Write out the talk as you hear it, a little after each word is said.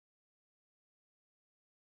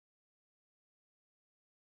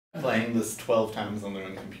Playing this 12 times on their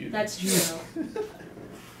own computer. That's true.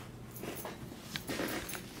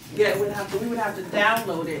 Yeah, we would have to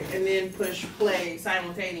download it and then push play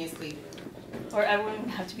simultaneously. Or everyone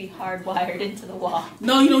would have to be hardwired into the wall.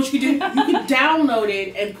 No, you know what you can do? You can download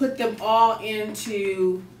it and put them all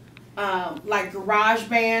into like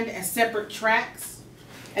GarageBand as separate tracks.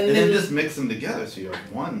 And then just mix them together so you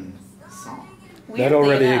have one song. That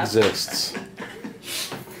already exists.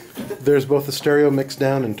 There's both a stereo mix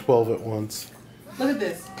down and 12 at once. Look at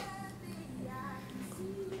this.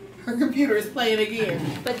 Her computer is playing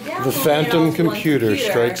again. But the phantom computer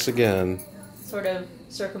strikes again. Sort of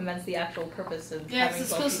circumvents the actual purpose of having 12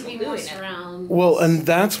 supposed to be people more doing it. surround. Well, and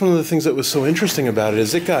that's one of the things that was so interesting about it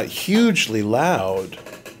is it got hugely loud.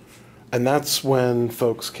 And that's when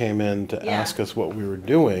folks came in to ask us what we were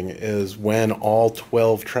doing, is when all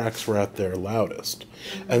 12 tracks were at their loudest.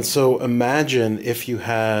 And so imagine if you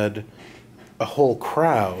had a whole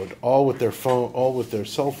crowd, all with their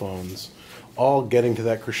cell phones, all getting to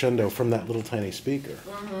that crescendo from that little tiny speaker.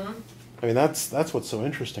 I mean, that's what's so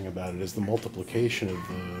interesting about it, is the multiplication of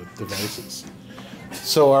the devices.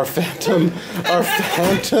 So our phantom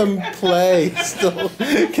play still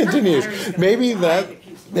continues. Maybe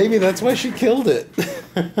that's why she killed it.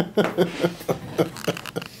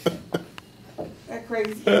 That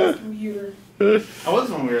crazy computer. I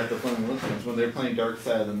was when we were at the Flaming Lips when they were playing Dark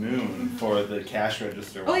Side of the Moon for the cash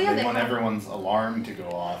register. Oh, yeah, they want everyone's alarm to go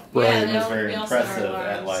off. Right. And it was very we also have impressive our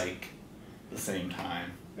at alarms. like the same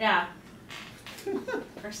time. Yeah.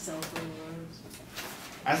 Our cell phone alarms.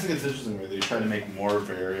 I think it's interesting where they try to make more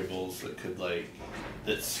variables that could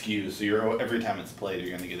that skew. So every time it's played,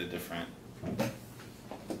 you're going to get a different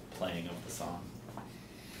playing of the song.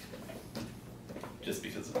 Just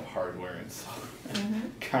because of the hardware and so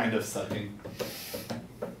kind of sucking.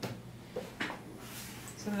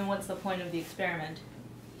 So then what's the point of the experiment?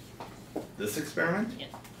 This experiment? Yeah.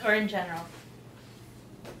 Or in general?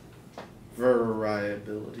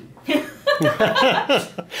 Variability.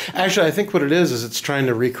 Actually, I think what it is it's trying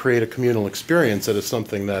to recreate a communal experience that is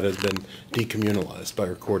something that has been decommunalized by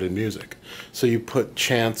recorded music. So you put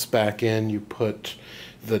chants back in, you put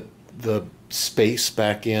the space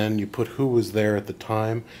back in, you put who was there at the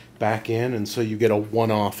time back in, and so you get a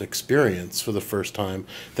one-off experience for the first time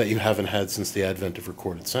that you haven't had since the advent of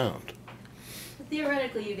recorded sound. But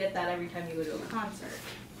theoretically, you get that every time you go to a concert.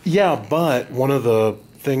 Yeah, but one of the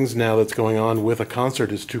things now that's going on with a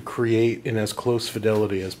concert is to create in as close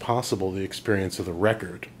fidelity as possible the experience of the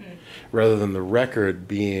record, rather than the record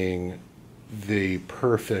being the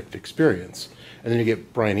perfect experience. And then you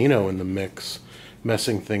get Brian Eno in the mix,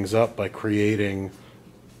 messing things up by creating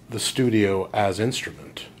the studio as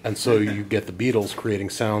instrument. And so you get the Beatles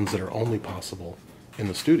creating sounds that are only possible in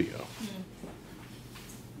the studio.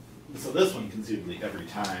 So this one, conceivably, every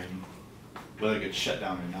time, whether it gets shut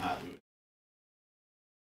down or not,